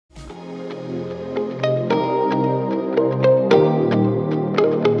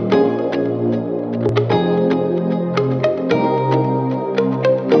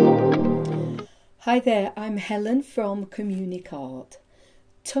Hi there, I'm Helen from Communicart.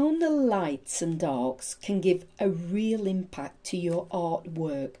 Tonal lights and darks can give a real impact to your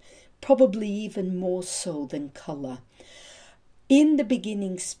artwork, probably even more so than colour. In the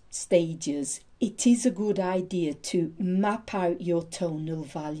beginning stages, it is a good idea to map out your tonal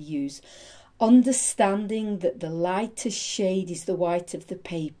values, understanding that the lightest shade is the white of the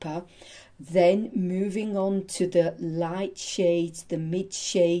paper, then moving on to the light shades, the mid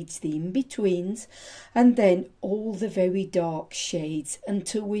shades, the in-betweens, and then all the very dark shades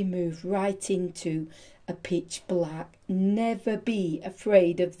until we move right into a pitch black. Never be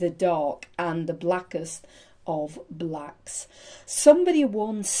afraid of the dark and the blackest of blacks. Somebody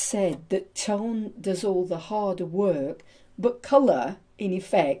once said that tone does all the hard work, but colour, in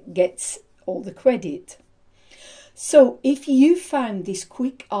effect, gets all the credit. So if you found this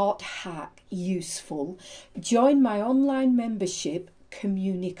quick art hack useful, join my online membership,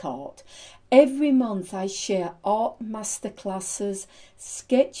 Communicart. Every month I share art masterclasses,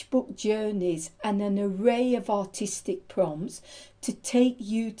 sketchbook journeys and an array of artistic prompts to take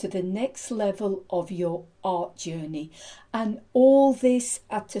you to the next level of your art journey, and all this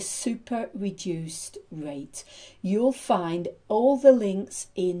at a super reduced rate. You'll find all the links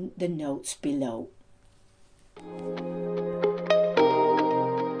in the notes below.